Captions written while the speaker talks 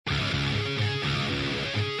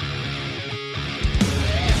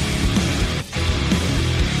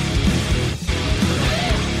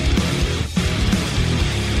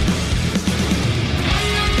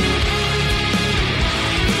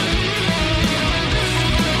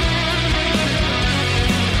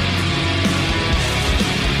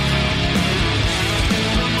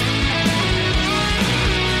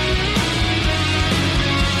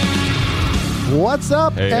What's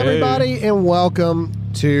up, Hey, everybody, and welcome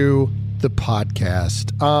to the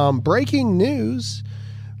podcast. Breaking news,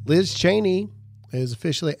 Liz Cheney is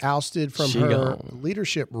officially ousted from her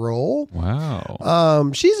leadership role. Wow.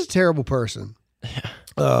 She's a terrible person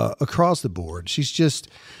across the board. She's just,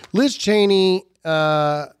 Liz Cheney,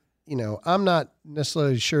 I'm not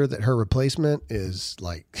necessarily sure that her replacement is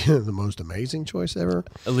like the most amazing choice ever.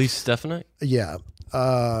 Elise Stefanik? Yeah,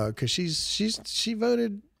 because she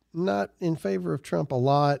voted not in favor of Trump a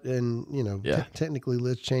lot, and technically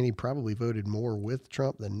Liz Cheney probably voted more with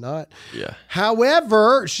Trump than not. Yeah.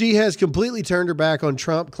 However, she has completely turned her back on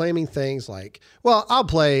Trump, claiming things like, "Well, I'll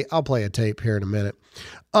play a tape here in a minute."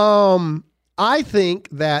 I think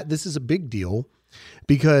that this is a big deal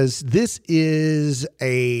because this is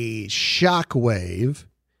a shockwave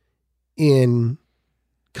in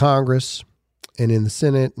Congress and in the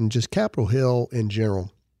Senate and just Capitol Hill in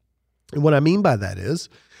general. And what I mean by that is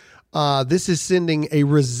this is sending a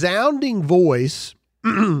resounding voice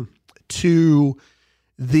to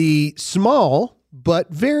the small but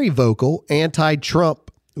very vocal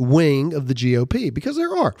anti-Trump wing of the GOP, because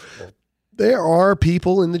there are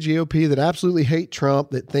people in the GOP that absolutely hate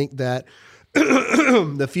Trump, that think that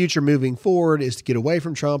the future moving forward is to get away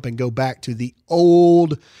from Trump and go back to the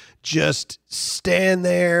old, just stand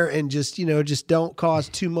there and just don't cause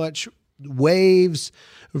too much waves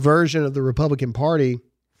version of the Republican Party.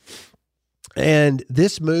 And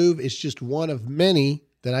this move is just one of many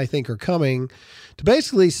that I think are coming to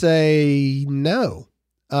basically say no.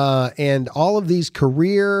 And all of these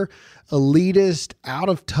career elitist, out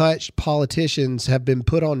of touch politicians have been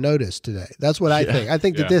put on notice today. That's what I think. I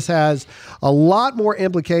think that this has a lot more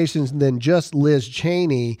implications than just Liz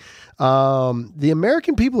Cheney. The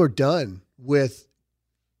American people are done with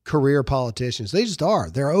career politicians. They just are.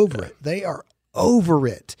 They're over it. They are over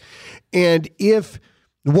it. And here's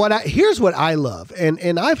what I love.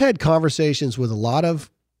 And I've had conversations with a lot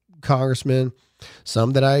of congressmen,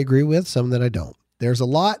 some that I agree with, some that I don't. There's a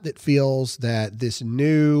lot that feels that this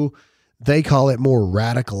new, they call it more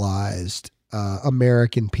radicalized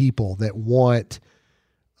American people that want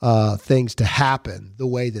things to happen the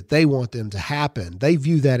way that they want them to happen. They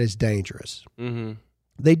view that as dangerous. Mm-hmm.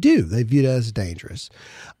 They do. They view that as dangerous.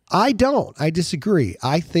 I don't. I disagree.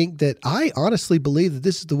 I think that I honestly believe that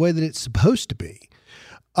this is the way that it's supposed to be.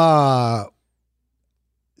 The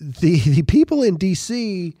people in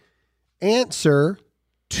D.C. answer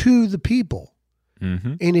to the people.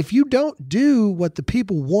 Mm-hmm. And if you don't do what the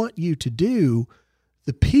people want you to do,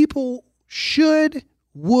 the people should,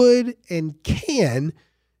 would, and can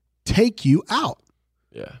take you out.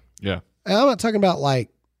 Yeah. Yeah. And I'm not talking about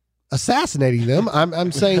like assassinating them.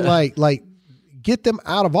 I'm saying like get them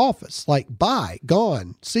out of office, like bye,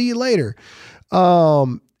 gone, see you later.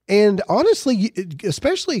 And honestly,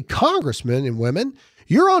 especially congressmen and women,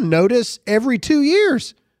 you're on notice every 2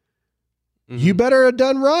 years. Mm-hmm. You better have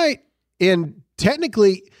done right. And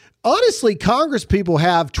technically, honestly, Congress people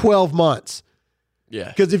have 12 months. Yeah.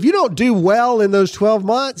 Because if you don't do well in those 12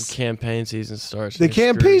 months, the campaign season starts. the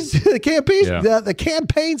campaign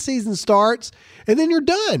season starts, and then you're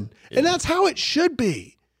done. Yeah. And that's how it should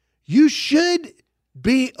be. You should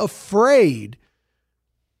be afraid.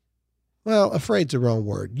 Well, afraid's the wrong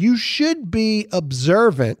word. You should be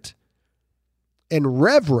observant and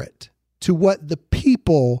reverent to what the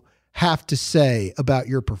people have to say about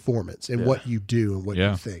your performance and what you do and what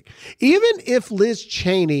you think. Even if Liz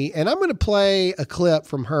Cheney, and I'm going to play a clip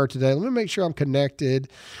from her today. Let me make sure I'm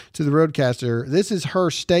connected to the Roadcaster. This is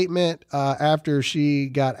her statement after she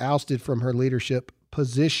got ousted from her leadership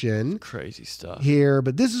position. Crazy stuff here,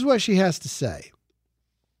 but this is what she has to say.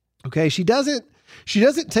 Okay, she doesn't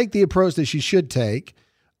take the approach that she should take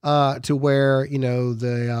to where,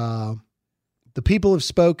 the people have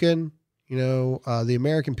spoken. The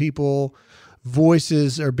American people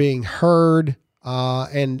voices are being heard,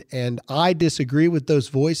 and I disagree with those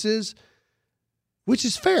voices, which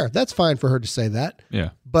is fair. That's fine for her to say that.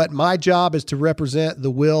 Yeah. But my job is to represent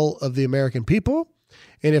the will of the American people.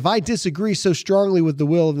 And if I disagree so strongly with the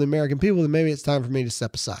will of the American people, then maybe it's time for me to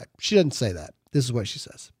step aside. She doesn't say that. This is what she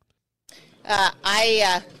says.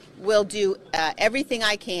 I will do everything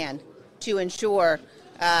I can to ensure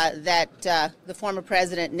that the former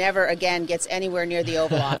president never again gets anywhere near the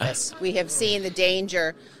Oval Office. We have seen the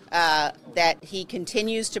danger that he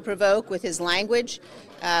continues to provoke with his language.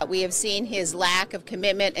 We have seen his lack of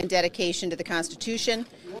commitment and dedication to the Constitution.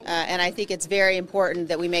 And I think it's very important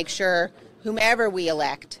that we make sure whomever we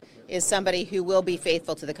elect is somebody who will be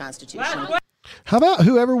faithful to the Constitution. How about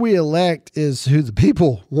whoever we elect is who the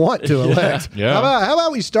people want to elect? Yeah. How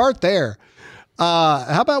about we start there?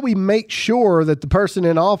 How about we make sure that the person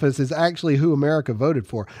in office is actually who America voted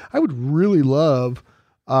for? I would really love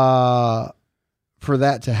for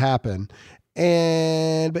that to happen.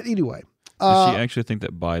 But anyway. Does she actually think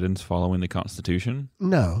that Biden's following the Constitution?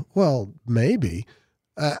 No. Well, maybe.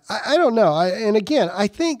 I don't know. And again, I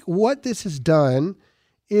think what this has done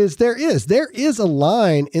is there is a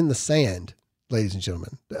line in the sand, ladies and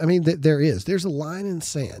gentlemen. I mean, there's a line in the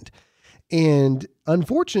sand. And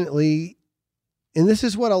unfortunately, and this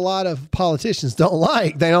is what a lot of politicians don't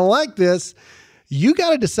like. They don't like this. You got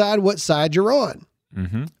to decide what side you're on.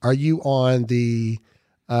 Mm-hmm. Are you on the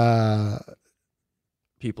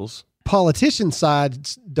People's. politician side?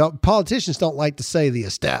 Politicians don't like to say the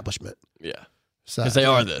establishment. Yeah. Side. Because they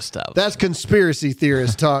are the establishment. That's conspiracy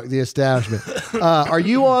theorists talk, the establishment. Are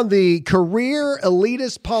you on the career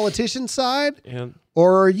elitist politician side? And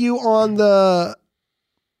Or are you on the,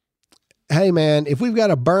 hey man, if we've got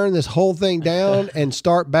to burn this whole thing down and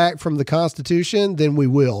start back from the Constitution, then we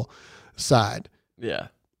will side? yeah.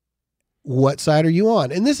 What side are you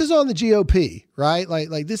on? And this is on the GOP, right?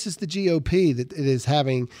 Like this is the GOP that it is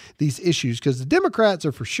having these issues, because the Democrats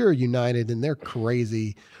are for sure united in their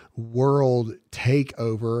crazy world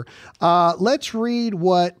takeover. Let's read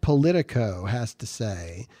what Politico has to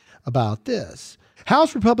say about this.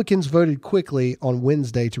 House Republicans voted quickly on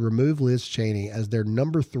Wednesday to remove Liz Cheney as their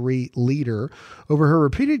number 3 leader over her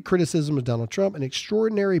repeated criticism of Donald Trump, an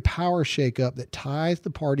extraordinary power shakeup that ties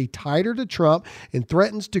the party tighter to Trump and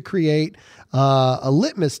threatens to create a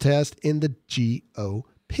litmus test in the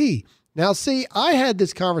GOP. Now, see, I had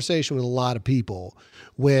this conversation with a lot of people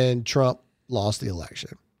when Trump lost the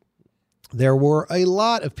election. There were a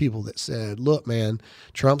lot of people that said, look, man,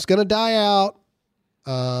 Trump's going to die out.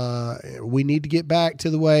 We need to get back to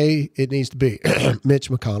the way it needs to be. Mitch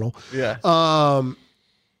McConnell. Yeah.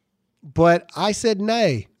 But I said,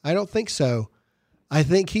 nay, I don't think so. I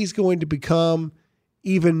think he's going to become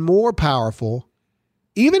even more powerful,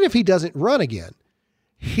 even if he doesn't run again.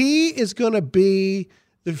 He is going to be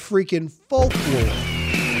the freaking folklore.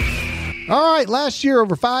 All right, last year,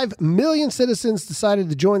 over 5 million citizens decided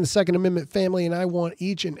to join the Second Amendment family, and I want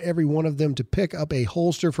each and every one of them to pick up a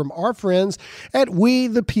holster from our friends at We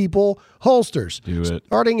the People Holsters. Do it.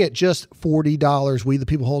 Starting at just $40, We the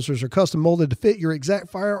People Holsters are custom molded to fit your exact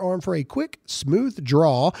firearm for a quick, smooth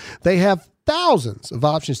draw. They have thousands of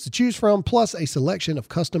options to choose from, plus a selection of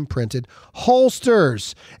custom printed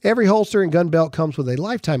holsters. Every holster and gun belt comes with a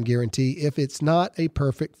lifetime guarantee. If it's not a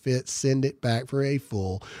perfect fit, send it back for a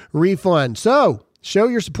full refund. So show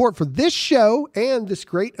your support for this show and this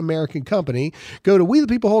great American company. Go to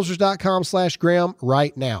wethepeopleholsters.com/Graham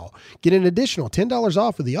right now. Get an additional $10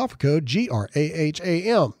 off with the offer code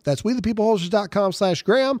GRAHAM. That's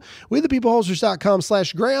wethepeopleholsters.com/Graham.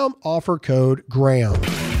 Wethepeopleholsters.com/Graham. Offer code Graham.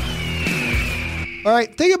 All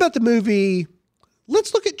right, think about the movie.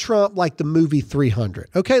 Let's look at Trump like the movie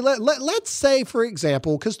 300. Okay, let's say, for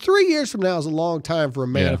example, because 3 years from now is a long time for a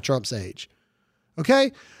man of Trump's age.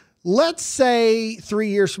 Okay, let's say 3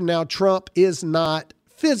 years from now, Trump is not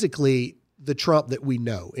physically the Trump that we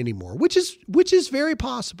know anymore, which is very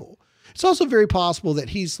possible. It's also very possible that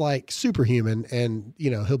he's like superhuman and,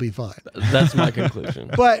 he'll be fine. That's my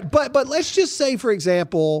conclusion. But let's just say, for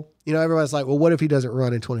example, everybody's like, well, what if he doesn't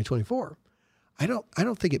run in 2024? I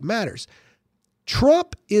don't think it matters.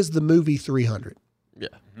 Trump is the movie 300. Yeah.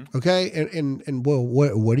 Okay. And well,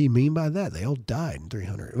 what do you mean by that? They all died in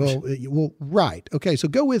 300. Well, right. Okay. So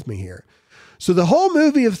go with me here. So the whole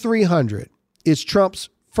movie of 300 is Trump's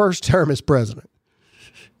first term as president.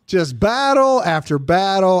 Just battle after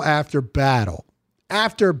battle after battle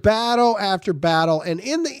after battle after battle. And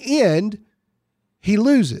in the end, he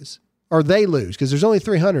loses, or they lose, because there's only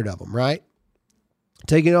 300 of them, right?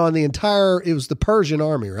 Taking on it was the Persian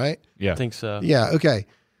army, right? Yeah. I think so. Yeah, okay.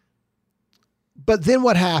 But then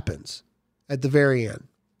what happens at the very end?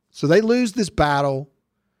 So they lose this battle.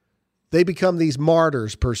 They become these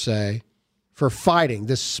martyrs, per se, for fighting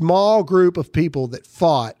this small group of people that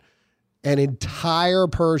fought an entire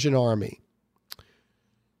Persian army.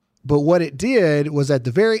 But what it did was, at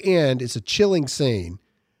the very end, it's a chilling scene.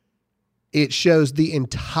 It shows the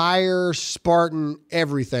entire Spartan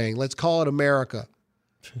everything. Let's call it America.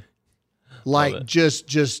 Like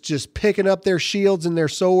just picking up their shields and their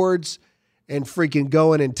swords and freaking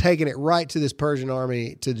going and taking it right to this Persian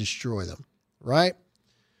army to destroy them, right?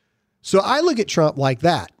 So I look at Trump like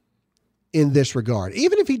that in this regard.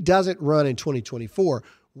 Even if he doesn't run in 2024,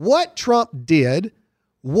 what Trump did,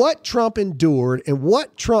 what Trump endured, and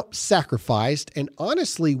what Trump sacrificed, and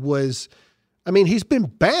honestly he's been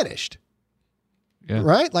banished. Yeah.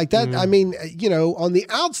 Right? Like that. I mean, on the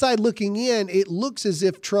outside looking in, it looks as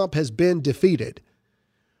if Trump has been defeated.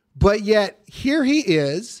 But yet here he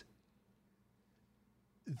is.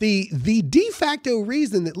 The de facto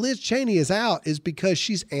reason that Liz Cheney is out is because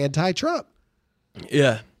she's anti-Trump.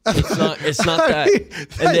 Yeah. It's not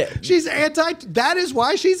that. She's that is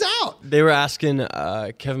why she's out. They were asking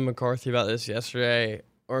Kevin McCarthy about this yesterday,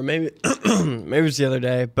 or maybe maybe it was the other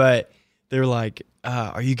day, but they were like,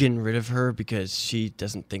 are you getting rid of her because she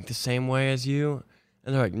doesn't think the same way as you?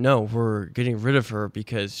 And they're like, no, we're getting rid of her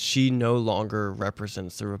because she no longer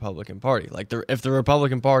represents the Republican Party. Like, if the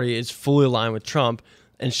Republican Party is fully aligned with Trump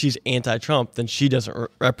and she's anti-Trump, then she doesn't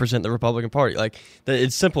represent the Republican Party. Like,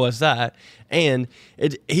 it's simple as that. And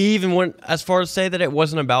he even went as far as say that it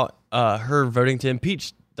wasn't about her voting to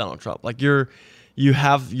impeach Donald Trump. Like, you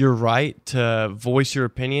have your right to voice your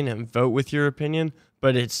opinion and vote with your opinion,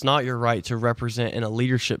 but it's not your right to represent in a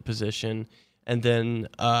leadership position and then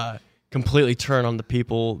completely turn on the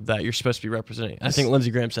people that you're supposed to be representing. I think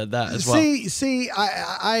Lindsey Graham said that as well. I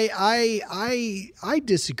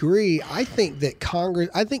disagree. I think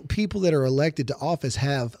that people that are elected to office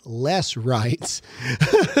have less rights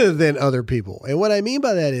than other people. And what I mean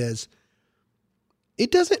by that is,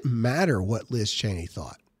 it doesn't matter what Liz Cheney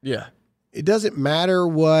thought. Yeah. It doesn't matter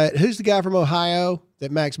who's the guy from Ohio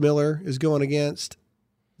that Max Miller is going against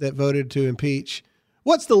that voted to impeach.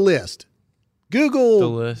 What's the list?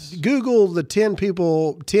 Google the 10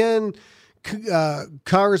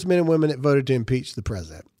 congressmen and women that voted to impeach the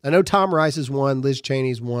president. I know Tom Rice is one. Liz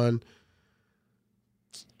Cheney's one.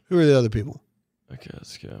 Who are the other people? Okay,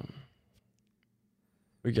 let's go.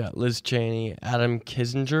 We got Liz Cheney, Adam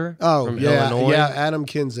Kinzinger from Illinois. Illinois. Yeah, Adam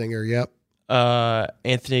Kinzinger, yep.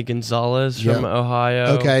 Anthony Gonzalez from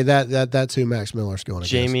Ohio. Okay, that's who Max Miller's going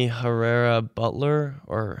against. Jamie Herrera Butler,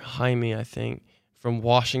 or Jaime, I think, from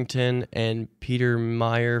Washington, and Peter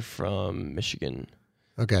Meyer from Michigan.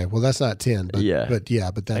 Okay, well, that's not 10, but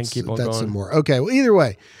that's some more. Okay, well, either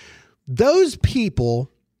way, those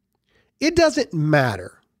people, it doesn't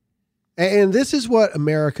matter. And this is what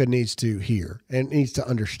America needs to hear and needs to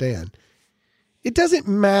understand. It doesn't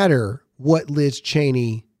matter what Liz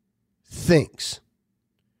Cheney thinks.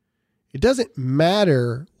 It doesn't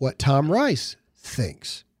matter what Tom Rice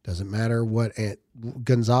thinks. Doesn't matter what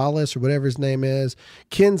Gonzalez or whatever his name is,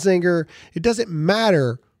 Kinzinger. It doesn't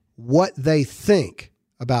matter what they think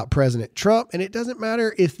about President Trump, and it doesn't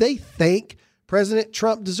matter if they think President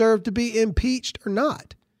Trump deserved to be impeached or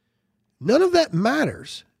not. None of that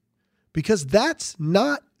matters because that's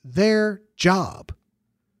not their job.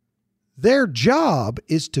 Their job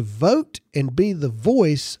is to vote and be the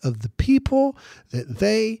voice of the people that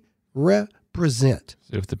they represent.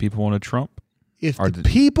 So if the people want a Trump? If the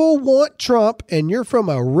people want Trump and you're from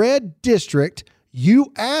a red district,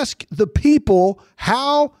 you ask the people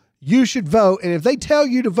how you should vote. And if they tell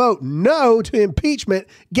you to vote no to impeachment,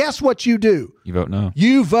 guess what you do? You vote no.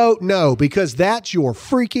 You vote no because that's your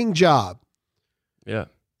freaking job. Yeah.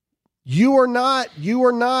 You are not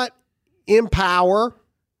in power.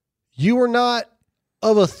 You are not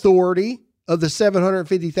of authority of the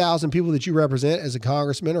 750,000 people that you represent as a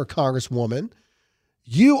congressman or congresswoman.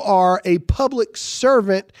 You are a public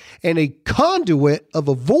servant and a conduit of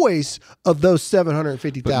a voice of those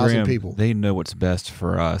 750,000 people. They know what's best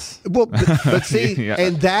for us. Well, but see, yeah.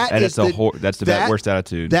 and that's the worst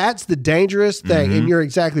attitude. That's the dangerous thing, and you're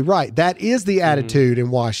exactly right. That is the attitude in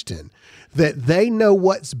Washington, that they know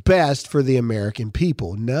what's best for the American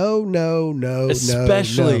people. No.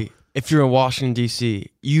 Especially if you're in Washington, D.C.,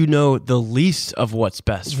 you know the least of what's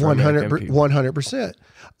best for American people. 100%.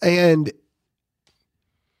 And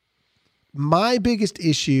my biggest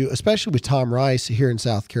issue, especially with Tom Rice here in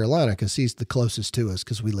South Carolina, because he's the closest to us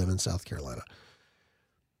because we live in South Carolina.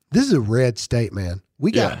 This is a red state, man.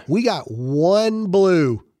 We got one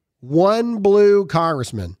blue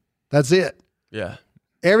congressman. That's it. Yeah.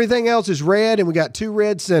 Everything else is red, and we got 2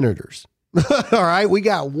 red senators. All right. We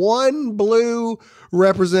got 1 blue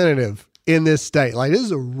representative in this state. Like, this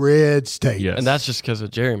is a red state. Yes. And that's just because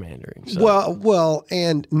of gerrymandering. So. Well,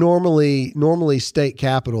 and normally state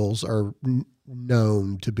capitals are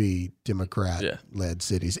known to be Democrat-led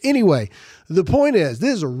cities. Anyway, the point is,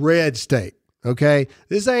 this is a red state, okay?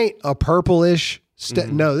 This ain't a purplish state.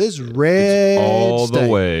 Mm-hmm. No, this is red all state. The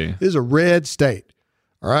way. This is a red state,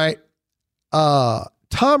 all right?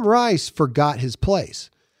 Tom Rice forgot his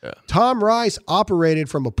place. Yeah. Tom Rice operated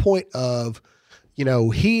from a point of,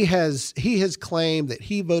 he has claimed that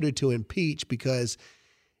he voted to impeach because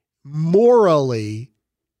morally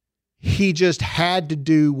he just had to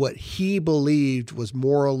do what he believed was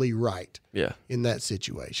morally right. Yeah. In that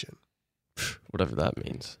situation. Whatever that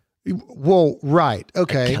means. Well, right.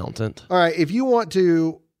 Okay. Accountant. All right. If you want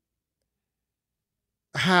to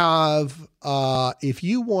have a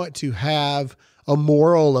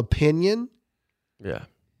moral opinion, Yeah.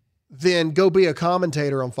 then go be a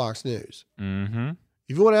commentator on Fox News. Mm-hmm.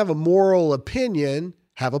 If you want to have a moral opinion,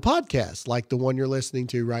 have a podcast like the one you're listening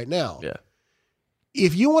to right now. Yeah.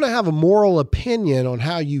 If you want to have a moral opinion on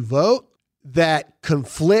how you vote that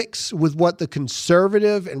conflicts with what the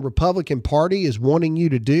conservative and Republican Party is wanting you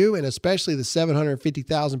to do, and especially the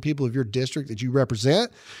 750,000 people of your district that you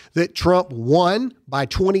represent, that Trump won by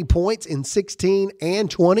 20 points in 16 and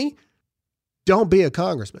 20, don't be a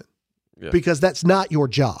congressman because that's not your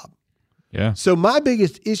job. Yeah. So my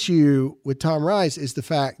biggest issue with Tom Rice is the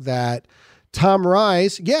fact that Tom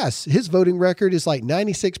Rice, yes, his voting record is like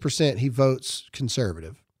 96% he votes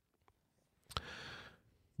conservative.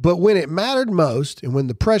 But when it mattered most and when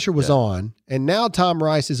the pressure was on, and now Tom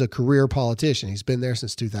Rice is a career politician, he's been there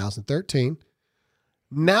since 2013.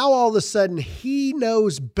 Now all of a sudden he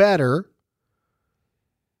knows better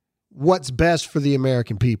what's best for the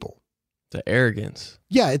American people. The arrogance.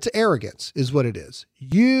 Yeah, it's arrogance is what it is.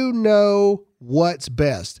 You know what's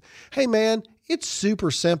best. Hey, man, it's super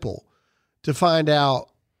simple to find out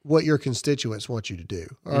what your constituents want you to do,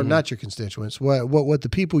 or not your constituents, what the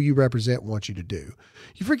people you represent want you to do.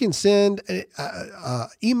 You freaking send an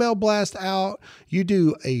email blast out. You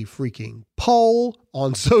do a freaking poll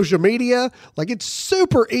on social media. Like, it's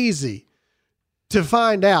super easy to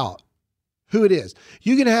find out who it is.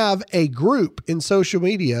 You can have a group in social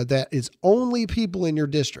media that is only people in your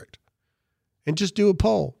district and just do a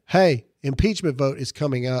poll. Hey, impeachment vote is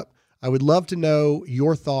coming up. I would love to know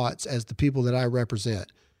your thoughts as the people that I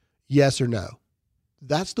represent. Yes or no?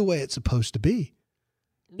 That's the way it's supposed to be.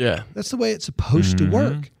 Yeah. That's the way it's supposed to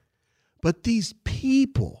work. But these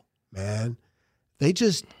people, man, they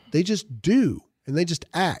just do, and they just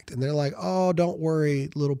act, and they're like, "Oh, don't worry,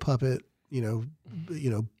 little puppet,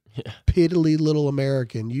 piddly little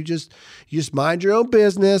American. You just mind your own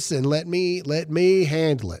business and let me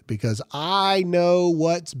handle it because I know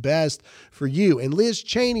what's best for you." And Liz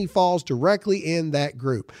Cheney falls directly in that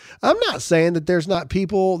group. I'm not saying that there's not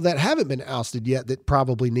people that haven't been ousted yet that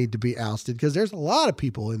probably need to be ousted, because there's a lot of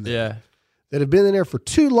people in there that have been in there for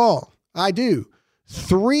too long. I do.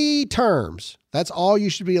 3 terms. That's all you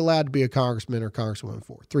should be allowed to be a congressman or congresswoman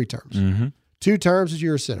for. 3 terms. Mm-hmm. 2 terms is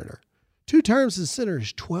you're a senator. 2 terms as a senator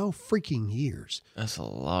is 12 freaking years. That's a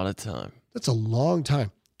lot of time. That's a long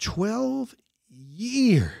time. 12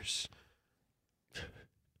 years.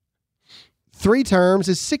 3 terms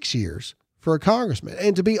is 6 years for a congressman.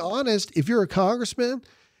 And to be honest, if you're a congressman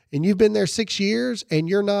and you've been there 6 years and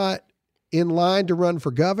you're not in line to run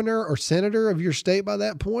for governor or senator of your state by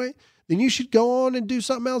that point, then you should go on and do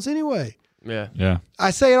something else anyway. Yeah. Yeah.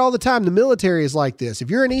 I say it all the time. The military is like this. If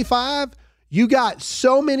you're an E5, you got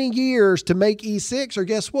so many years to make E6, or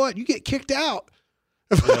guess what? You get kicked out.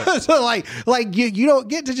 Yeah. So like you don't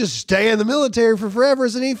get to just stay in the military for forever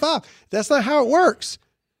as an E5. That's not how it works.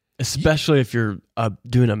 Especially if you're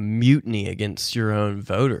doing a mutiny against your own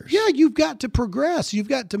voters. Yeah, you've got to progress. You've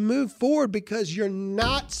got to move forward, because you're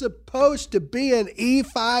not supposed to be an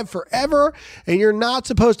E5 forever, and you're not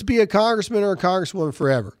supposed to be a congressman or a congresswoman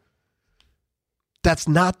forever. That's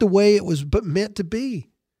not the way it was meant to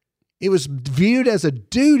be. It was viewed as a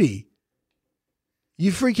duty.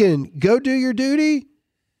 You freaking go do your duty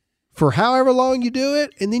for however long you do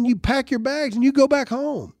it, and then you pack your bags and you go back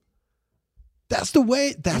home. That's the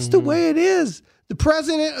way it is. The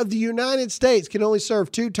president of the United States can only serve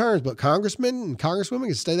 2 terms, but congressmen and congresswomen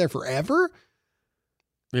can stay there forever?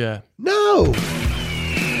 Yeah. No.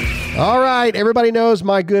 All right. Everybody knows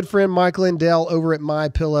my good friend Mike Lindell over at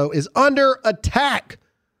MyPillow is under attack.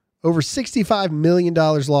 Over $65 million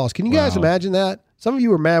lost. Can you guys imagine that? Some of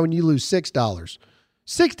you were mad when you lose $6.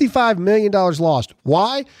 $65 million lost.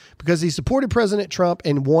 Why? Because he supported President Trump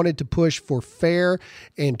and wanted to push for fair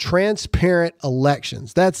and transparent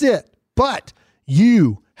elections. That's it. But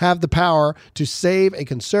you have the power to save a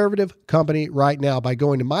conservative company right now by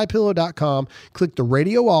going to MyPillow.com, click the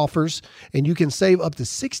radio offers, and you can save up to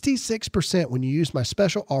 66% when you use my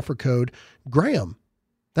special offer code Graham.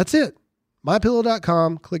 That's it.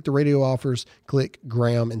 MyPillow.com, click the radio offers, click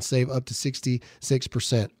Graham, and save up to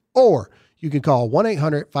 66%. Or you can call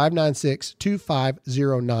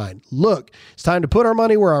 1-800-596-2509. Look, it's time to put our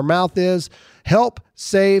money where our mouth is. Help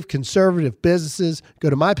save conservative businesses. Go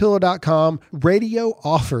to MyPillow.com, radio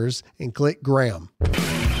offers, and click Graham.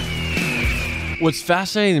 What's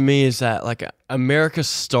fascinating to me is that, like, America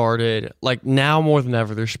started, like, now more than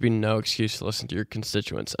ever, there should be no excuse to listen to your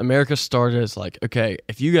constituents. America started as like, okay,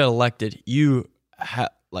 if you get elected, you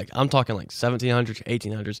like I'm talking like 1700s,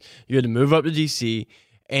 1800s. You had to move up to DC,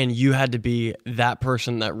 and you had to be that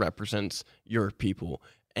person that represents your people,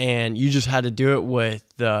 and you just had to do it with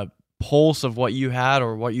the pulse of what you had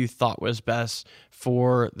or what you thought was best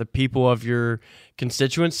for the people of your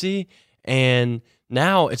constituency. And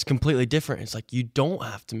now it's completely different. It's like you don't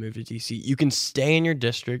have to move to DC. You can stay in your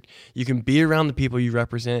district. You can be around the people you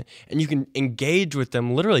represent, and you can engage with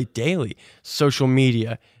them literally daily. Social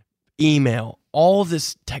media, email, all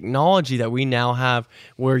this technology that we now have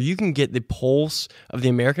where you can get the pulse of the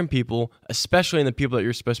American people, especially in the people that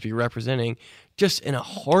you're supposed to be representing, just in a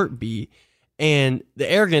heartbeat. And the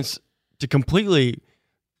arrogance to completely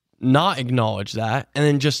not acknowledge that, and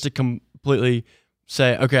then just to completely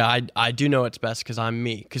say, okay, I do know what's best because I'm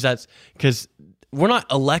me. Because we're not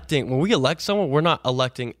electing, when we elect someone, we're not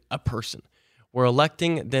electing a person. We're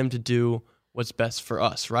electing them to do what's best for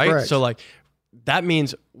us, right? Correct. So like that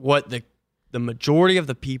means what the majority of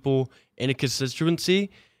the people in a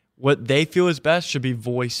constituency, what they feel is best should be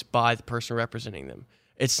voiced by the person representing them.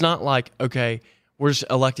 It's not like, okay, we're just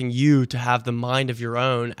electing you to have the mind of your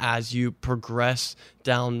own as you progress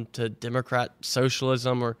down to Democrat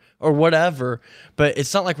socialism or whatever. But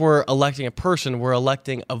it's not like we're electing a person. We're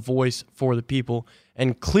electing a voice for the people.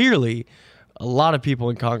 And clearly, a lot of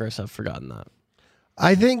people in Congress have forgotten that.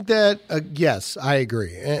 I think that, yes, I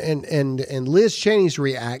agree. And Liz Cheney's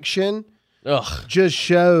reaction just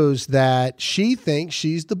shows that she thinks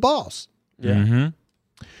she's the boss. Yeah. Mm-hmm.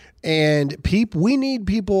 And we need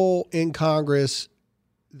people in Congress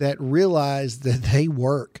that realize that they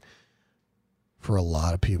work for a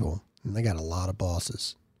lot of people and they got a lot of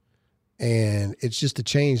bosses. And it's just a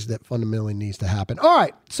change that fundamentally needs to happen. All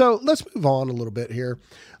right, so let's move on a little bit here.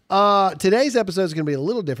 Today's episode is going to be a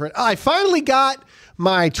little different. I finally got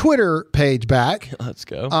my Twitter page back. Let's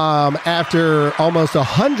go. After almost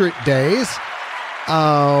 100 days.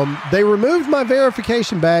 They removed my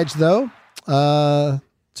verification badge, though.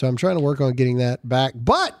 So I'm trying to work on getting that back.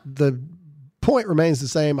 But the point remains the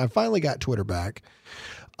same. I finally got Twitter back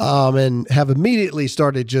and have immediately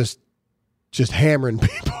started just hammering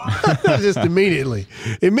people. Just immediately.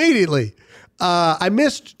 I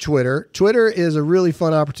missed Twitter. Twitter is a really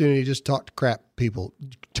fun opportunity to just talk crap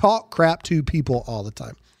to people all the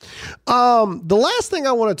time. The last thing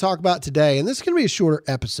I want to talk about today, and this is going to be a shorter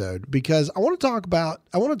episode because I want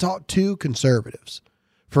to talk to conservatives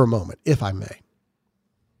for a moment, if I may.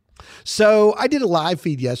 So I did a live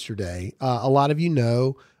feed yesterday. A lot of you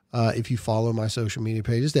know, if you follow my social media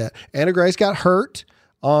pages, that Anna Grace got hurt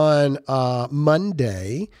on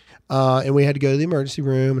Monday, and we had to go to the emergency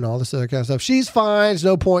room and all this other kind of stuff. She's fine. There's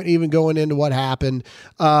no point even going into what happened.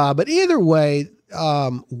 But either way,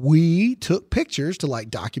 we took pictures to like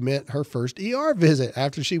document her first ER visit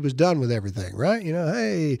after she was done with everything, right? You know,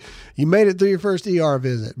 hey, you made it through your first ER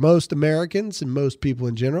visit. Most Americans and most people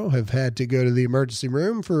in general have had to go to the emergency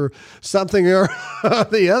room for something or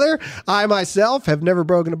the other. I myself have never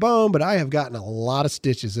broken a bone, but I have gotten a lot of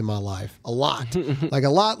stitches in my life. A lot. Like a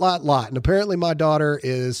lot. And apparently my daughter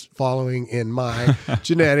is following in my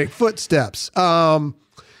genetic footsteps.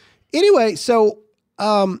 Anyway, so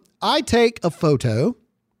I take a photo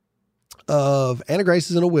of Anna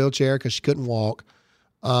Grace is in a wheelchair because she couldn't walk.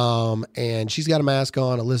 And she's got a mask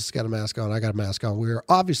on. Alyssa's got a mask on. I got a mask on. We're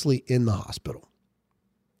obviously in the hospital.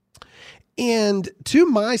 And to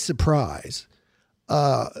my surprise,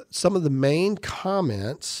 some of the main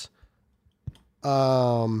comments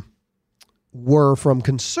were from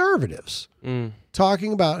conservatives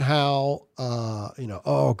talking about how,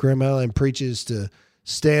 Graham Allen preaches to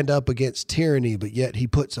stand up against tyranny, but yet he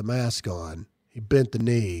puts a mask on. He bent the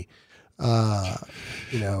knee,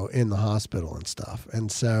 in the hospital and stuff.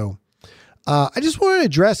 And so I just want to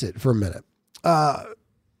address it for a minute.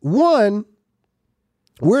 One,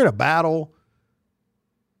 we're in a battle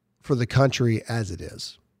for the country as it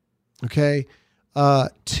is. Okay.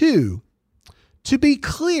 Two, to be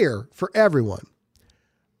clear for everyone,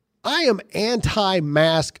 I am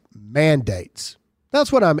anti-mask mandates.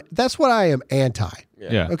 That's what I am anti.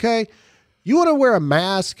 Yeah. Okay. You want to wear a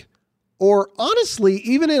mask, or honestly,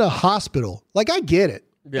 even in a hospital, like I get it.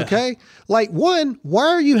 Yeah. Okay. Like, one, why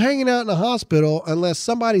are you hanging out in a hospital unless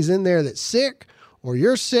somebody's in there that's sick or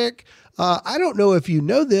you're sick? I don't know if you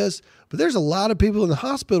know this, but there's a lot of people in the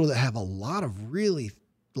hospital that have a lot of really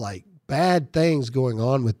like bad things going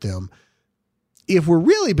on with them. If we're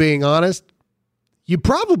really being honest, you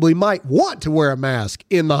probably might want to wear a mask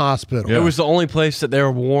in the hospital. Yeah. It was the only place that they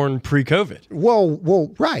were worn pre-COVID.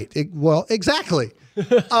 Well, right. Exactly.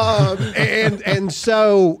 And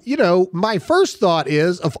so, my first thought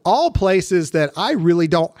is, of all places that I really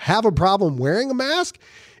don't have a problem wearing a mask,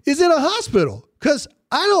 is in a hospital. Because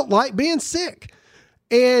I don't like being sick.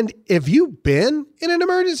 And if you've been in an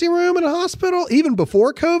emergency room in a hospital, even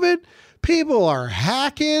before COVID, people are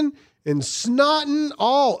hacking and snotting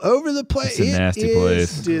all over the place. It's a nasty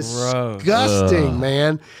place. Disgusting,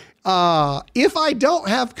 man. If I don't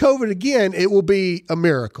have COVID again, it will be a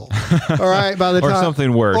miracle. All right, by the Or time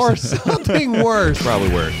something worse. Or something worse. Probably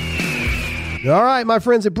worse. All right, my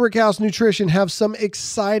friends at Brickhouse Nutrition have some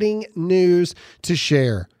exciting news to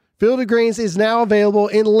share. Field of Greens is now available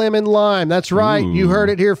in lemon lime. That's right. Ooh. You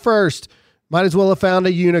heard it here first. Might as well have found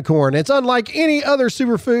a unicorn. It's unlike any other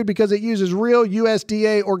superfood because it uses real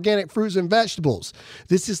USDA organic fruits and vegetables.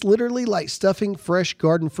 This is literally like stuffing fresh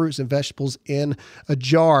garden fruits and vegetables in a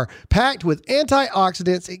jar. Packed with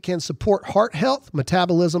antioxidants, it can support heart health,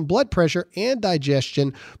 metabolism, blood pressure, and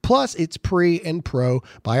digestion. Plus, it's pre and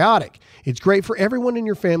probiotic. It's great for everyone in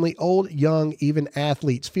your family, old, young, even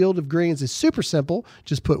athletes. Field of Greens is super simple.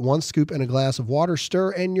 Just put 1 scoop in a glass of water,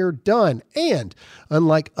 stir, and you're done. And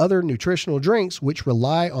unlike other nutritional drinks, which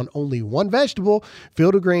rely on only one vegetable,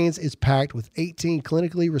 Field of Greens is packed with 18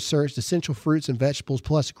 clinically researched essential fruits and vegetables,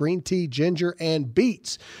 plus green tea, ginger, and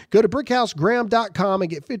beets. Go to brickhousegraham.com and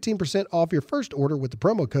get 15% off your first order with the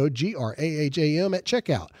promo code GRAHAM at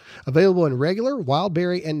checkout. Available in regular, wild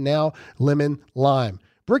berry, and now lemon lime.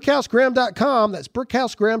 Brickhousegraham.com, that's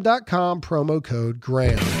brickhousegraham.com, promo code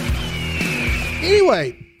Graham.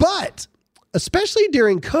 Anyway, but especially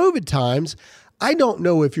during COVID times, I don't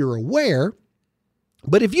know if you're aware,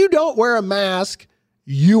 but if you don't wear a mask,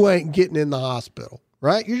 you ain't getting in the hospital,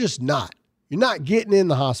 right? You're just not. You're not getting in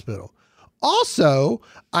the hospital. Also,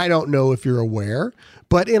 I don't know if you're aware,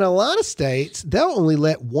 but in a lot of states, they'll only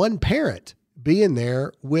let one parent be in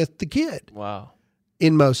there with the kid. Wow.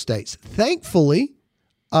 In most states. Thankfully,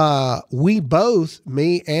 we both,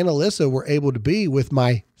 me and Alyssa, were able to be with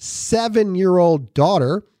my 7-year-old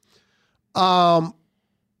daughter.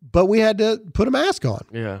 But we had to put a mask on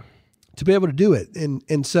to be able to do it.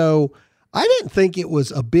 And so I didn't think it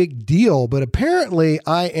was a big deal, but apparently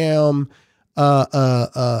I am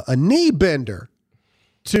a knee bender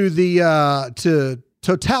to the to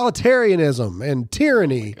totalitarianism and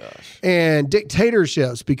tyranny and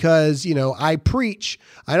dictatorships because, you know, I preach.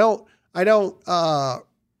 I don't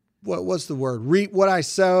what's the word? Reap what I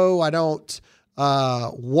sow. I don't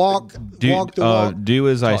walk the walk. Do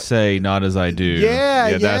as I say, not as I do. Yeah,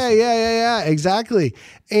 exactly.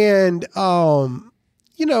 And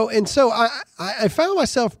you know, and so I found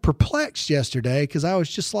myself perplexed yesterday because I was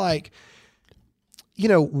just like, you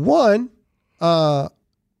know, one, I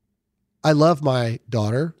love my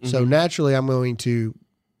daughter, so naturally I'm going to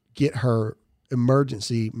get her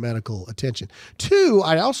emergency medical attention. 2,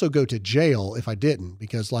 I'd also go to jail if I didn't,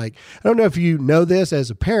 because like, I don't know if you know this as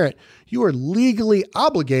a parent, you are legally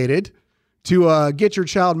obligated to get your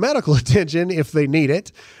child medical attention if they need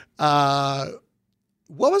it.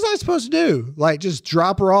 What was I supposed to do? Like just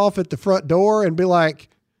drop her off at the front door and be like,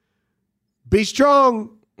 be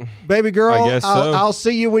strong, baby girl. I guess so. I'll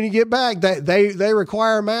see you when you get back. They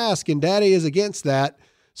require a mask and daddy is against that.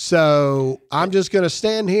 So I'm just going to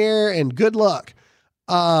stand here and good luck.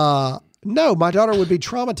 No, my daughter would be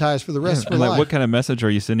traumatized for the rest of her life. What kind of message are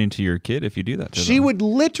you sending to your kid if you do that to She them? would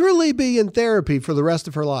literally be in therapy for the rest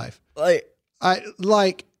of her life. I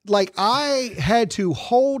had to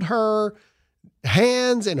hold her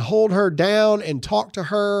hands and hold her down and talk to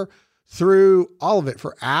her through all of it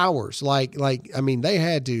for hours. I mean, they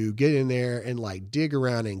had to get in there and like dig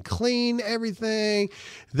around and clean everything.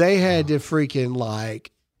 They had to freaking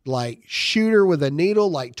like shoot her with a needle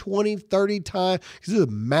like 20, 30 times because it's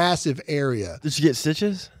a massive area. Did you get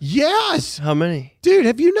stitches? Yes. How many? Dude,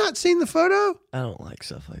 have you not seen the photo? I don't like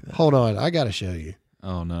stuff like that. Hold on. I got to show you.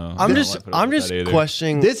 Oh no. I'm just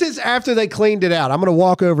questioning. This is after they cleaned it out. I'm going to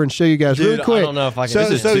walk over and show you guys really quick. I don't know if I can. So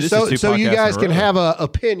This is two you podcasts guys in a can row. have an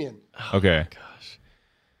opinion. Okay. Gosh.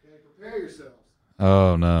 Prepare yourselves.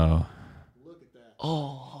 Oh no. Look at that.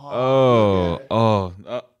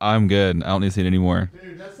 I'm good. I don't need to see it anymore.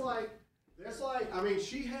 Dude, that's like, I mean,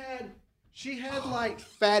 she had like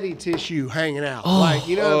fatty tissue hanging out. Like,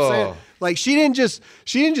 you know what I'm saying? Like she didn't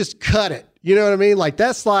just cut it. You know what I mean? Like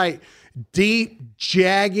that's like deep,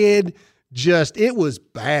 jagged, just, it was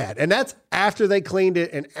bad. And that's after they cleaned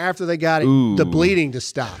it and after they got the bleeding to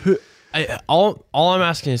stop. All I'm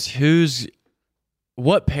asking is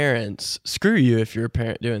what parents, screw you if you're a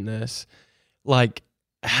parent doing this, like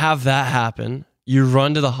have that happen. You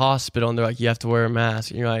run to the hospital and they're like, you have to wear a mask.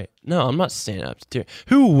 And you're like, no, I'm not standing up to you.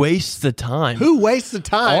 Who wastes the time? Who wastes the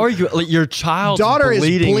time? Or your child's daughter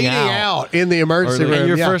bleeding is bleeding out in the emergency room. And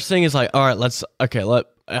your first thing is like, all right,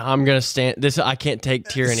 I'm gonna stand this. I can't take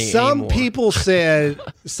tyranny Some anymore.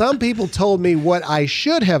 some people told me what I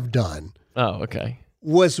should have done Oh, okay.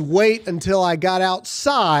 was wait until I got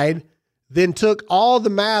outside, then took all the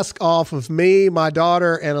mask off of me, my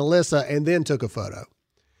daughter, and Alyssa, and then took a photo.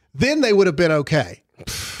 Then they would have been okay.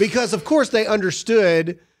 Because, of course, they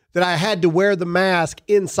understood that I had to wear the mask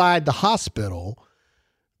inside the hospital,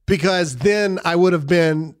 because then I would have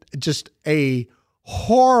been just a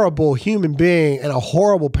horrible human being and a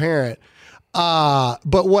horrible parent. But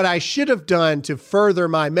what I should have done to further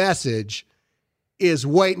my message is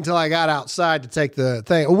wait until I got outside to take the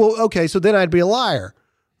thing. Well, okay, so then I'd be a liar,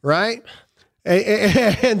 right?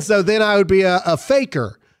 And so then I would be a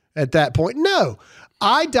faker at that point. No,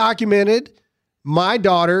 I documented my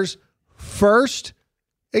daughter's first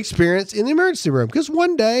experience in the emergency room, because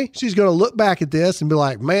one day she's going to look back at this and be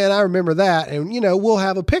like, man, I remember that. And, we'll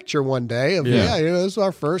have a picture one day of, this was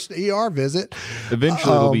our first ER visit.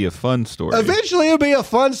 Eventually, it'll be a fun story. Eventually, it'll be a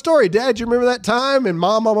fun story. Dad, you remember that time? And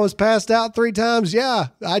Mom almost passed out 3 times. Yeah,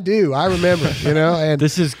 I do. I remember, and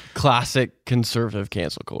This is classic conservative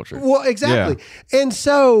cancel culture. well, exactly. And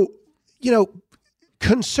so,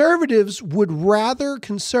 conservatives would rather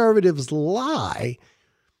conservatives lie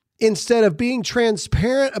instead of being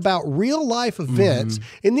transparent about real life events.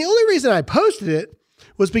 And the only reason I posted it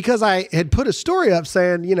was because I had put a story up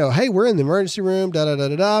saying, hey, we're in the emergency room, da da da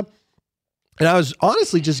da da. And I was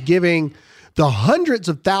honestly just giving the hundreds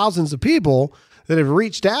of thousands of people that have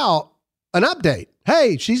reached out an update.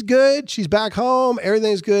 Hey, she's good. She's back home.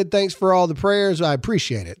 Everything's good. Thanks for all the prayers. I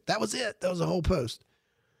appreciate it. That was it. That was the whole post.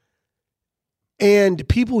 And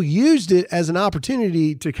people used it as an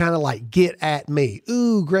opportunity to kind of like get at me.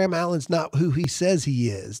 Ooh, Graham Allen's not who he says he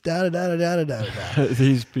is. Da da da da da da da.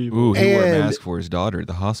 These people. Ooh, he wore a And- mask for his daughter at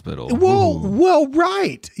the hospital. Well,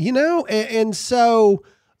 right. And so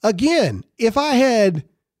again, if I had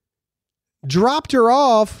dropped her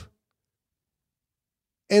off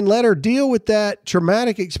and let her deal with that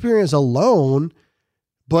traumatic experience alone,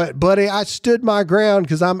 but buddy, I stood my ground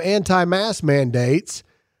because I'm anti-mask mandates.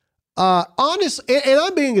 Honest, and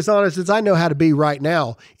I'm being as honest as I know how to be right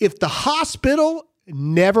now. If the hospital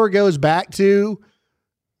never goes back to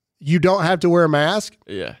you don't have to wear a mask,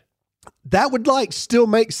 Yeah. that would still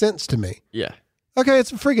make sense to me. Yeah. Okay,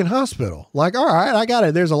 it's a freaking hospital. All right, I got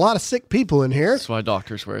it. There's a lot of sick people in here. That's why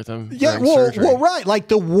doctors wear them. Yeah, during surgery. well, right. Like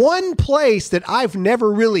the one place that I've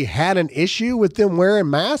never really had an issue with them wearing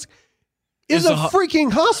masks is a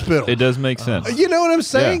freaking hospital. It does make sense. You know what I'm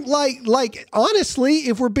saying? Like honestly,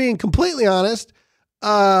 if we're being completely honest,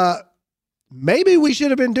 maybe we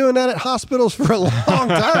should have been doing that at hospitals for a long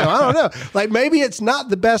time. I don't know. Maybe it's not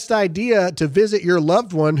the best idea to visit your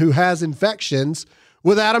loved one who has infections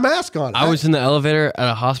without a mask on. I was in the elevator at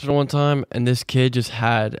a hospital one time, and this kid just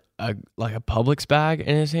had a Publix bag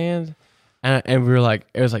in his hand, and we were like,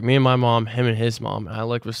 it was like me and my mom, him and his mom, and I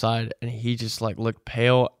looked beside, and he just looked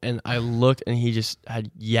pale, and I looked, and he just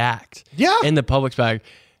had yacked in the Publix bag.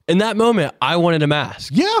 In that moment, I wanted a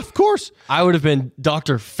mask. Yeah, of course. I would have been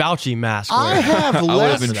Dr. Fauci mask wearer. I have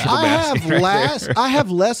less. been triple mask I have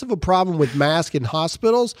less of a problem with masks in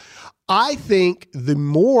hospitals. I think the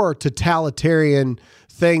more totalitarian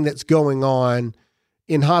thing that's going on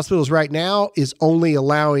in hospitals right now is only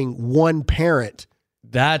allowing one parent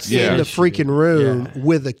That's in the issue. freaking room Yeah.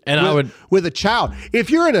 with a child. If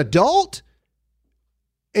you're an adult,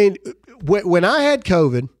 and when I had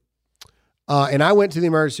COVID, and I went to the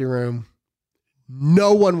emergency room,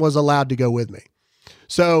 no one was allowed to go with me.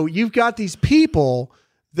 So you've got these people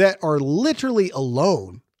that are literally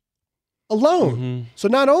alone. Mhm. So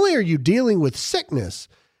not only are you dealing with sickness,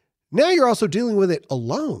 now you're also dealing with it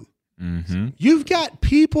alone. Mm-hmm. You've got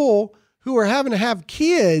people who are having to have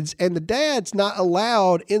kids and the dad's not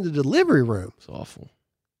allowed in the delivery room. It's awful.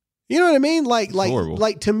 You know what I mean? horrible.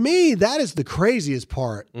 Like to me, that is the craziest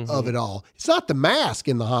part of it all. It's not the mask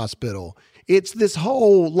in the hospital. It's this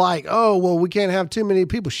whole oh, well, we can't have too many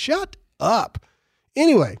people. Shut up.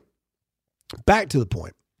 Anyway, back to the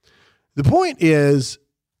point. The point is,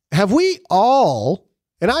 have we all,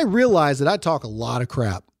 and I realize that I talk a lot of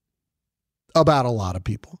crap about a lot of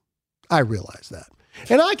people. I realize that.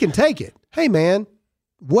 And I can take it. Hey, man,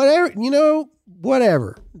 whatever,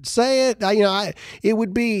 whatever. Say it. It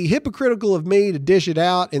would be hypocritical of me to dish it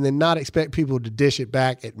out and then not expect people to dish it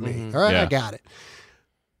back at me. All right, Yeah. I got it.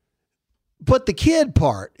 But the kid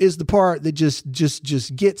part is the part that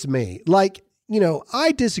just gets me.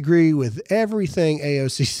 I disagree with everything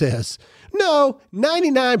AOC says. No,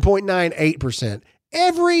 99.98%.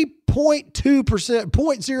 Every 0.2%,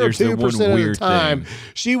 0.02% of the time,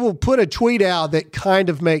 she will put a tweet out that kind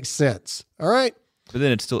of makes sense. All right? But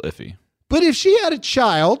then it's still iffy. But if she had a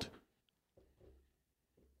child,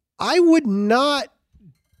 I would not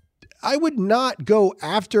go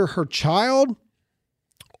after her child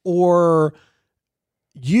or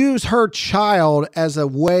use her child as a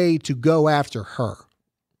way to go after her.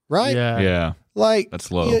 Right? Yeah. Like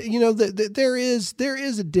That's low. There is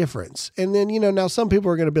a difference. And then, now some people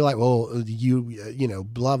are going to be like, well,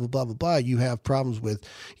 blah, blah, blah, blah, blah. You have problems with,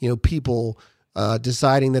 people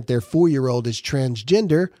deciding that their 4-year-old is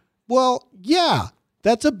transgender. Well, yeah,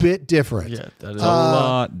 that's a bit different. Yeah, that is A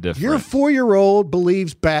lot different. Your 4-year-old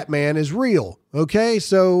believes Batman is real. Okay,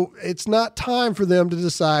 so it's not time for them to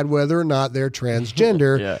decide whether or not they're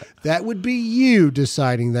transgender. Yeah. That would be you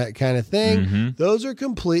deciding that kind of thing. Mm-hmm. Those are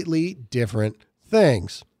completely different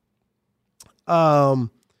things. If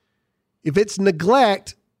it's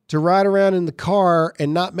neglect to ride around in the car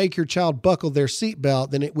and not make your child buckle their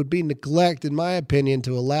seatbelt, then it would be neglect, in my opinion,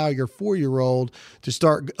 to allow your 4-year-old to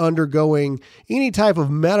start undergoing any type of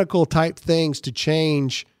medical type things to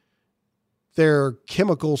change their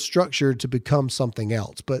chemical structure to become something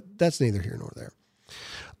else. But that's neither here nor there.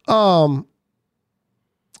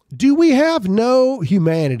 Do we have no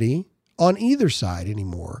humanity on either side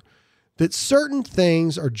anymore that certain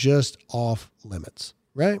things are just off limits,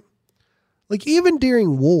 right? Like even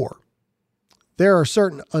during war, there are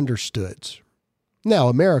certain understoods. Now,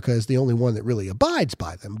 America is the only one that really abides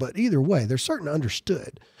by them, but either way, there's certain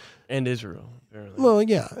understood. And Israel, apparently. Well,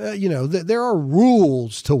 yeah, there are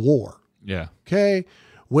rules to war. Yeah. Okay.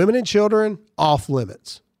 Women and children off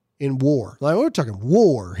limits in war. Like we're talking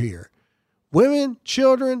war here. Women,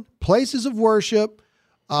 children, places of worship,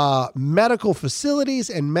 medical facilities,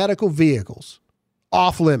 and medical vehicles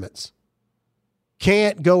off limits.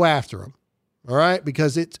 Can't go after them. All right.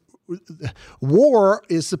 Because war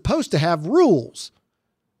is supposed to have rules.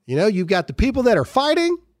 You've got the people that are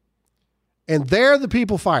fighting and they're the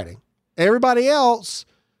people fighting. Everybody else,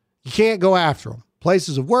 you can't go after them.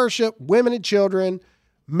 Places of worship, women and children,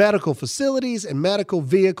 medical facilities, and medical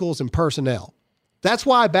vehicles and personnel. That's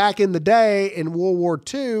why back in the day in World War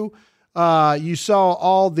II, you saw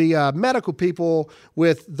all the medical people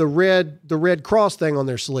with the Red Cross thing on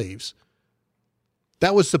their sleeves.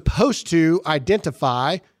 That was supposed to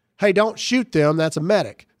identify, hey, don't shoot them. That's a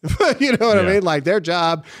medic. You know what I mean? Like their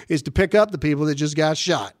job is to pick up the people that just got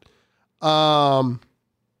shot.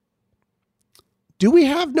 Do we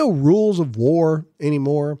have no rules of war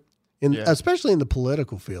anymore? Especially in the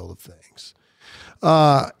political field of things.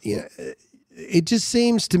 It just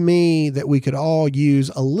seems to me that we could all use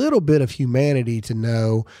a little bit of humanity to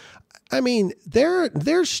know. I mean,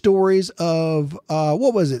 there's stories of,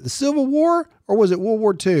 what was it, the Civil War? Or was it World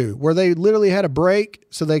War II, where they literally had a break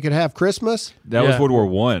so they could have Christmas? That was World War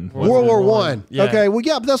One. World War One. Yeah. Okay, well,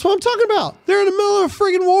 yeah, but that's what I'm talking about. They're in the middle of a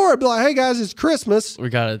friggin' war. Be like, hey, guys, it's Christmas. We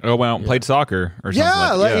got it. Go out and played soccer or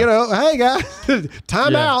something. Hey, guys,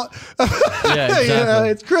 time out. Yeah, exactly.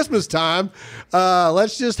 It's Christmas time.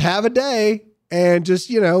 Let's just have a day and just,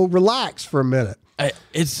 relax for a minute.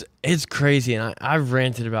 It's crazy, and I've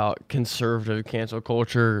ranted about conservative cancel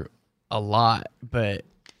culture a lot, but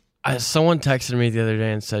someone texted me the other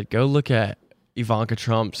day and said, go look at Ivanka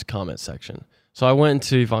Trump's comment section. So I went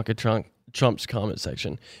into Ivanka Trump's comment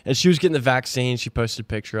section, and she was getting the vaccine. She posted a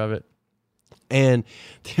picture of it. And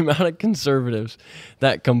the amount of conservatives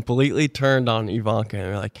that completely turned on Ivanka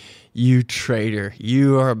and were like, you traitor,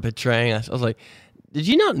 you are betraying us. I was like, did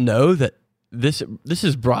you not know that this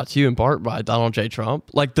is brought to you in part by Donald J.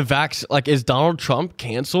 Trump? Like is Donald Trump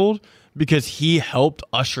canceled because he helped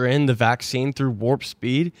usher in the vaccine through warp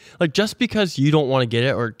speed? Like just because you don't want to get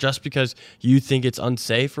it or just because you think it's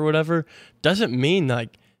unsafe or whatever doesn't mean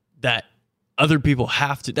like that other people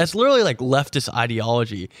have to. That's literally like leftist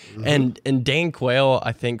ideology. Mm-hmm. And Dan Quayle,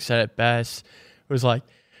 I think, said it best. It was like,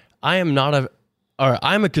 I'm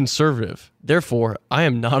a conservative. Therefore, I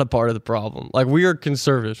am not a part of the problem. Like, we are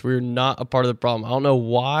conservatives. We are not a part of the problem. I don't know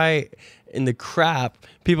why in the crap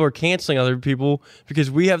people are canceling other people,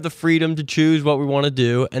 because we have the freedom to choose what we want to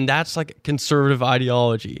do. And that's like conservative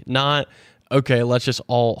ideology, not, okay, let's just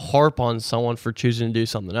all harp on someone for choosing to do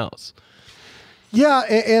something else. Yeah,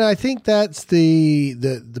 and I think that's the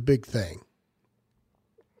big thing.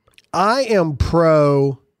 I am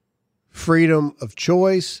pro freedom of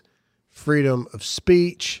choice, freedom of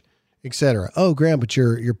speech, etc. Oh, Graham, but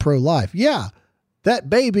you're pro-life. Yeah, that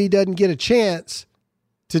baby doesn't get a chance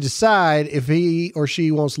to decide if he or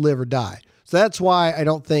she wants to live or die. So that's why I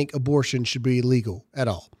don't think abortion should be legal at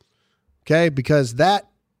all. Okay, because that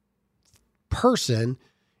person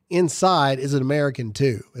inside is an American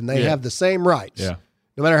too, and they have the same rights. Yeah.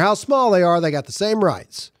 No matter how small they are, they got the same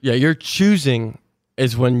rights. Yeah, your choosing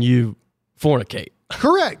is when you fornicate.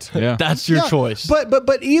 Correct. Yeah. That's your Yeah, choice.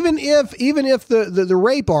 But even if the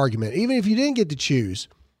rape argument, even if you didn't get to choose,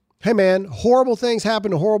 hey man, horrible things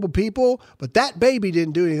happen to horrible people, but that baby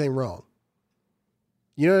didn't do anything wrong.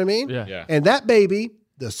 You know what I mean? Yeah. Yeah. And that baby,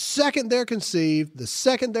 the second they're conceived, the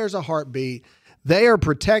second there's a heartbeat, they are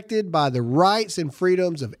protected by the rights and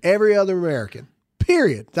freedoms of every other American.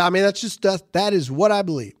 Period. I mean, that is what I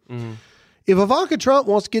believe. Mm-hmm. If Ivanka Trump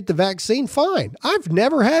wants to get the vaccine, fine. I've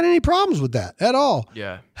never had any problems with that at all.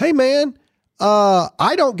 Yeah. Hey man,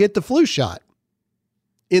 I don't get the flu shot.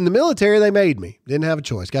 In the military, they made me. Didn't have a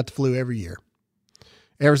choice. Got the flu every year.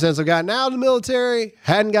 Ever since I've gotten out of the military,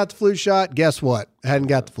 hadn't got the flu shot. Guess what? Hadn't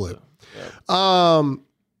got the flu.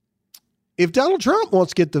 If Donald Trump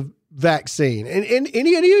wants to get the vaccine, and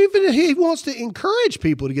even he wants to encourage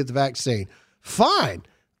people to get the vaccine, fine.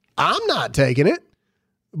 I'm not taking it,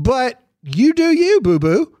 but you do you,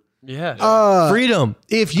 boo-boo. Yeah. Freedom.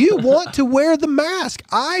 If you want to wear the mask,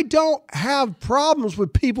 I don't have problems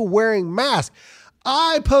with people wearing masks.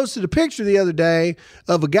 I posted a picture the other day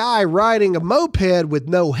of a guy riding a moped with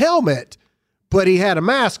no helmet, but he had a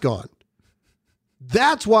mask on.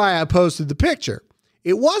 That's why I posted the picture.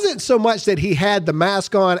 It wasn't so much that he had the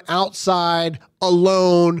mask on outside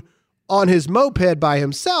alone on his moped by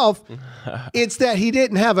himself. It's that he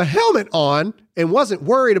didn't have a helmet on and wasn't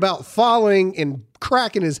worried about falling and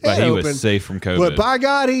cracking his head But he open. was safe from COVID. But by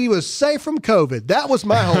God, he was safe from COVID. That was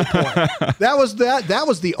my whole point. That was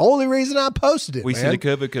the only reason I posted it. We man. said the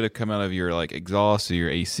COVID could have come out of your like exhaust or your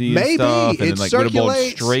AC Maybe. and stuff, and It then like would have blown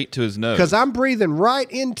circulates straight to his nose. because I'm breathing right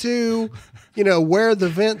into, where the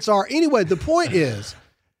vents are. Anyway, the point is,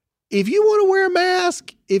 if you want to wear a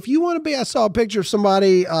mask, if you want to be, I saw a picture of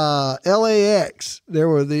somebody, LAX. There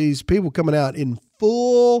were these people coming out in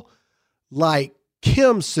full, like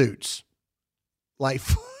Kim suits, like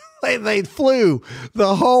they flew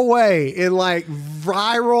the whole way in like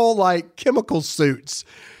viral, like chemical suits.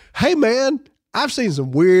 Hey man, I've seen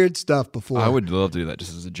some weird stuff before. I would love to do that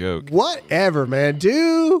just as a joke. Whatever, man.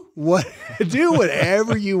 Do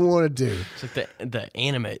whatever you want to do. It's like the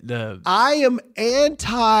anime. I am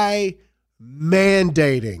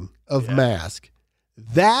anti-mandating of mask.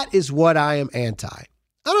 That is what I am anti.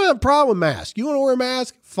 I don't have a problem with masks. You want to wear a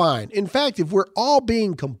mask? Fine. In fact, if we're all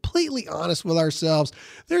being completely honest with ourselves,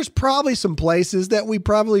 there's probably some places that we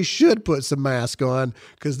probably should put some mask on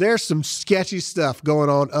because there's some sketchy stuff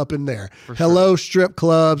going on up in there. Hello, strip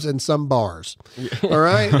clubs and some bars. All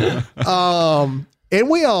right? And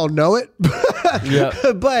we all know it. Yeah.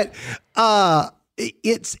 But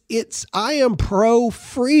it's I am pro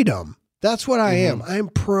freedom. That's what I am. I am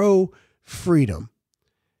pro freedom.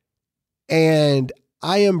 And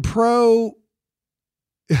I'm pro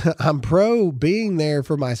being there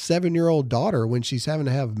for my 7-year-old daughter when she's having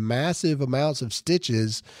to have massive amounts of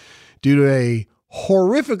stitches due to a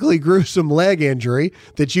horrifically gruesome leg injury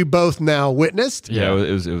that you both now witnessed. Yeah,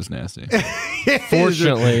 it was nasty.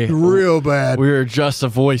 Fortunately, real bad. we were just a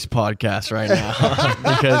voice podcast right now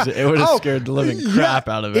because it would have scared the living crap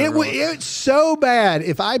out of everyone. It's so bad.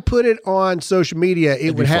 If I put it on social media,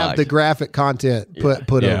 it would have flagged. the graphic content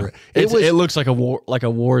put Yeah. over it. It looks like a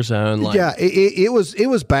war zone. Like, Yeah, it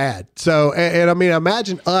was bad. So, and I mean,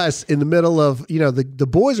 imagine us in the middle of, the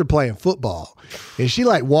boys are playing football and she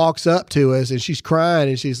like walks up to us and she's crying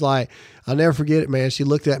and she's like, I'll never forget it, man. She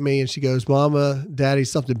looked at me and she goes, Mama, Daddy,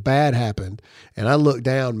 something bad happened. And I looked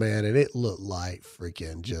down, man, and it looked like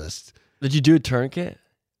freaking just. Did you do a tourniquet?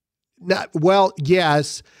 Well,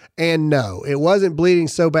 yes and no. It wasn't bleeding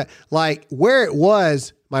so bad. Like where it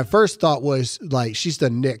was, my first thought was like she's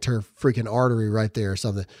done nicked her freaking artery right there or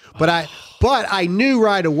something. But I knew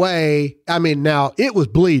right away. I mean, now it was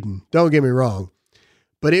bleeding. Don't get me wrong,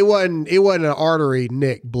 but it wasn't an artery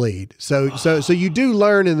nick bleed. So you do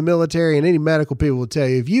learn in the military, and any medical people will tell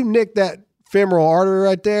you if you nick that femoral artery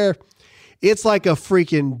right there, it's like a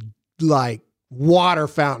freaking like water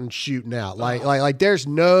fountain shooting out. Like there's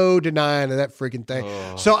no denying of that freaking thing.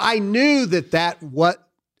 So I knew what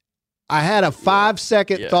I had a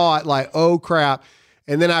 5-second thought like, oh crap.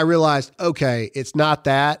 And then I realized, okay, it's not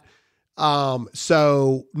that.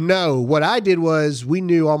 So no, what I did was we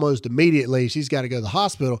knew almost immediately she's got to go to the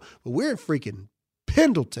hospital, but we're in freaking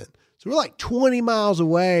Pendleton. So we're like 20 miles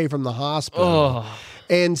away from the hospital.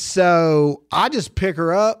 And so I just pick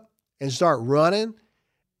her up and start running,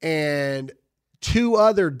 and 2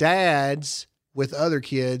 other dads with other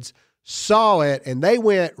kids saw it, and they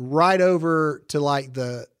went right over to like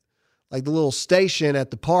the little station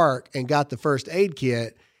at the park and got the first aid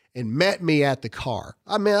kit and met me at the car.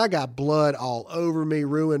 I mean, I got blood all over me,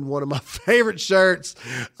 ruined one of my favorite shirts.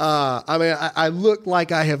 I look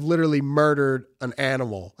like I have literally murdered an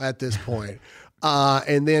animal at this point.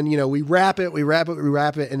 And then, we wrap it,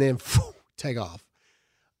 and then take off.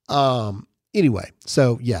 Anyway,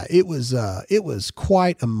 so yeah, it was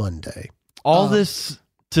quite a Monday. All this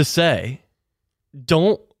to say,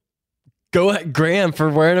 don't go at Graham for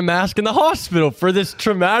wearing a mask in the hospital for this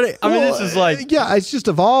traumatic. This is like, yeah, it's just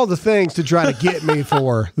of all the things to try to get me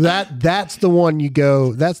for that's the one you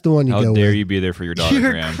go. That's the one you go. How dare with. you be there for your daughter,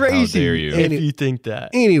 you're Graham? crazy How dare you? if you think that.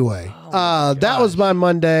 Anyway, that was my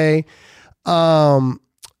Monday.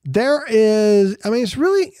 There is, it's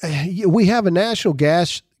really, we have a national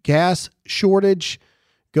gas shortage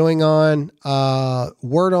going on.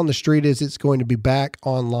 Word on the street is it's going to be back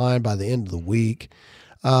online by the end of the week.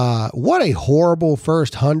 What a horrible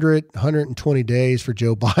first 120 days for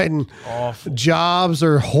Joe Biden. Awful. Jobs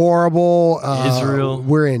are horrible. Israel.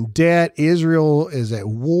 We're in debt. Israel is at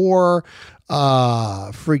war.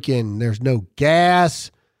 There's no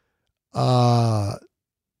gas. There's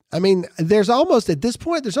almost, at this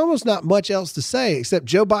point, there's almost not much else to say except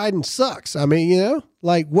Joe Biden sucks.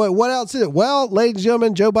 What else is it? Well, ladies and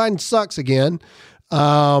gentlemen, Joe Biden sucks again.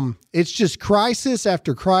 It's just crisis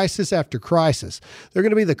after crisis after crisis. They're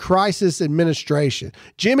going to be the crisis administration.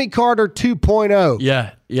 Jimmy Carter 2.0.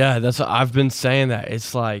 Yeah. That's what I've been saying that.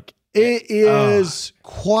 It's like, it is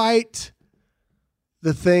quite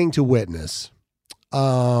the thing to witness.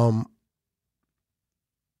 But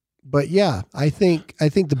yeah, I think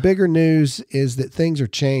the bigger news is that things are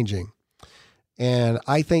changing. And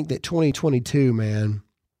I think that 2022, man,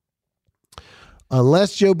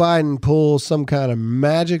 unless Joe Biden pulls some kind of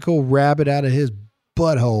magical rabbit out of his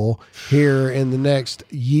butthole here in the next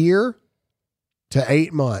year to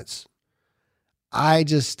 8 months, I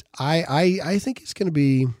think it's going to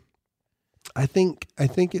be, I think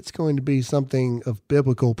it's going to be something of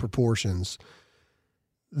biblical proportions.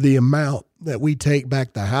 The amount that we take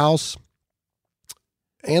back the House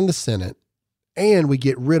and the Senate, and we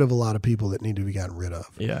get rid of a lot of people that need to be gotten rid of.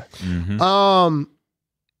 yeah. Mm-hmm.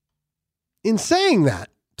 In saying that,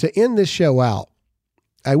 to end this show out,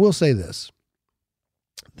 I will say this,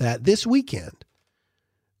 that this weekend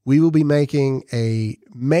we will be making a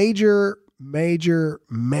major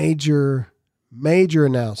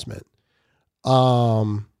announcement.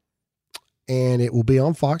 And it will be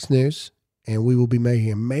on Fox News, and we will be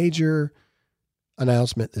making a major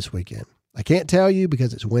announcement this weekend. I can't tell you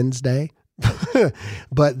because it's Wednesday,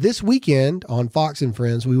 but this weekend on Fox and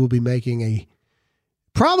Friends, we will be making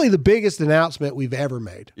probably the biggest announcement we've ever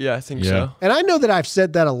made. Yeah, I think Yeah. so. And I know that I've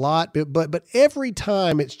said that a lot, but every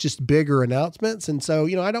time it's just bigger announcements. And so,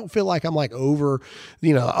 I don't feel like I'm like over,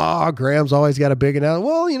 Graham's always got a big announcement.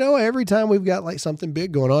 Well, every time we've got like something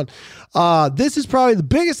big going on. This is probably the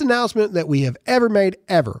biggest announcement that we have ever made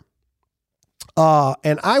ever.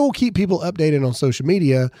 And I will keep people updated on social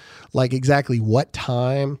media, like exactly what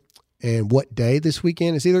time and what day this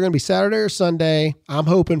weekend. It's either going to be Saturday or Sunday. I'm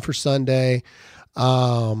hoping for Sunday.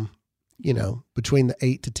 Between the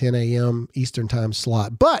 8 to 10 a.m. Eastern time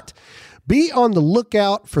slot. But be on the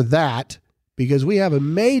lookout for that because we have a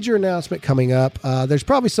major announcement coming up. There's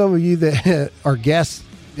probably some of you that are guests,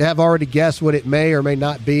 have already guessed what it may or may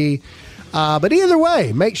not be. But either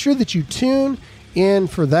way, make sure that you tune in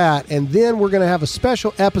for that. And then we're going to have a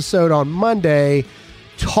special episode on Monday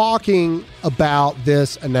talking about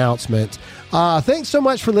this announcement. Thanks so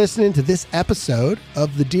much for listening to this episode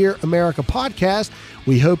of the Dear America podcast.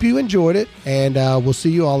 We hope you enjoyed it, and we'll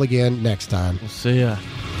see you all again next time. We'll see ya.